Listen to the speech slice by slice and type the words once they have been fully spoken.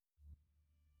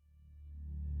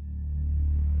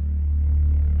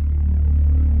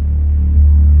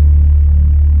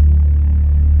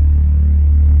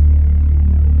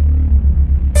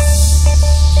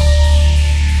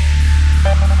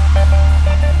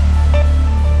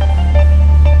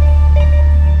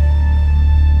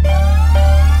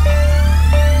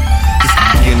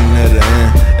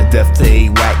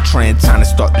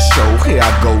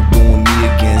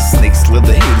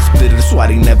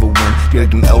Be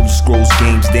like them Elder Scrolls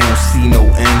games, they don't see no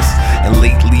ends. And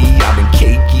lately I've been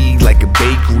cakey like a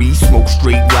bakery. Smoke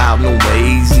straight loud, no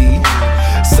lazy.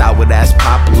 Sour that's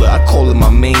popular, I call it my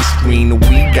mainstream. The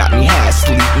weed got me half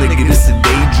asleep, nigga, this a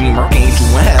daydream. Archangel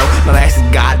in hell, not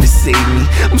asking God to save me.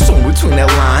 I'm somewhere between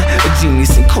that line, a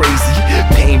genius and crazy.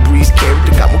 Pain breeds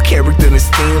character, got more character than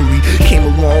Stanley. Came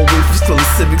a long way from still the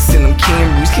Civics and them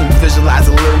Camrys. Can you visualize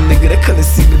a little nigga that couldn't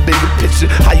see the bigger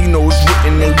picture? How you know it's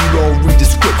written and you don't read the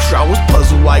scripture? I was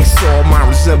puzzled like Saul, mine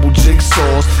resemble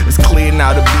jigsaws. It's clear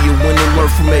now to be a winner, learn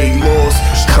from a loss.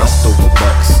 Trust over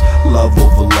bucks, love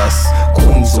over lust,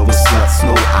 queens over sluts,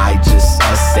 no I just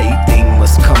us. Everything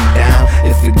must come down,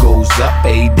 if it goes up,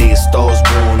 a day of stars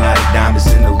born out of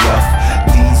diamonds in the rough.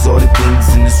 These are the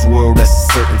things in this world that's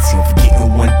a certainty. I'm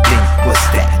forgetting one thing, what's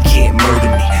that? Can't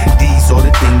murder me. These are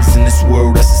the things in this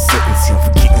world that's a certainty. I'm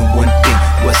forgetting one thing,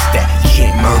 what's that?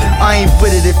 Can't murder me. I ain't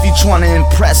with it if you tryna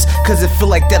impress, cause it feel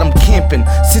like that I'm camping.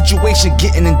 Situation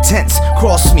getting intense,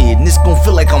 cross me and this gon'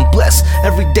 feel like I'm blessed.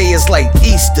 Every day is like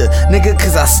Easter, nigga,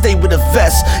 cause I stay with a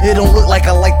vest. It don't look like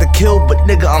I like to kill, but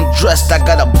nigga, I'm dressed. I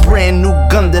got a brand new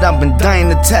gun that I've been dying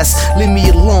to test. Leave me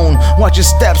alone, watch your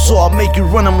steps or I'll make you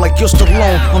run them like you're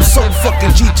Stallone. I'm so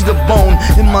fucking G to the bone,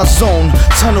 in my zone,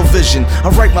 tunnel vision. I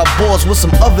write my balls with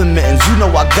some oven mittens. You know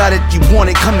I got it, you want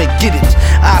it, come and get it.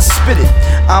 I spit it,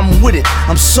 I'm with it,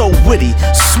 I'm so witty.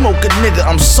 Smoke a nigga,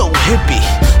 I'm so hippie.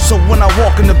 So when I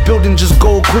walk in the building, just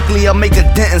go quickly. I make a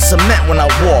dent in cement when I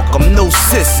walk, I'm no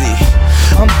sissy.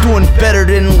 I'm doing better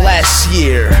than last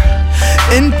year.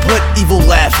 Input, evil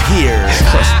laugh here.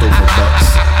 Trust over bucks,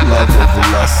 love over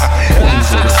lust, queens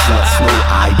over sluts, no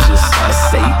I just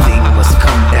us. Everything must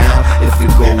come down, if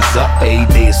it goes up, a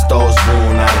day of stars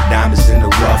born out of diamonds in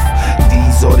the rough.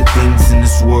 These are the things in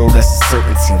this world that's a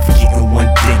certainty. I'm forgetting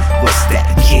one thing, what's that?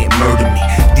 Can't murder me.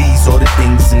 These are the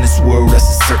things in this world that's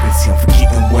a certainty. I'm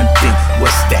forgetting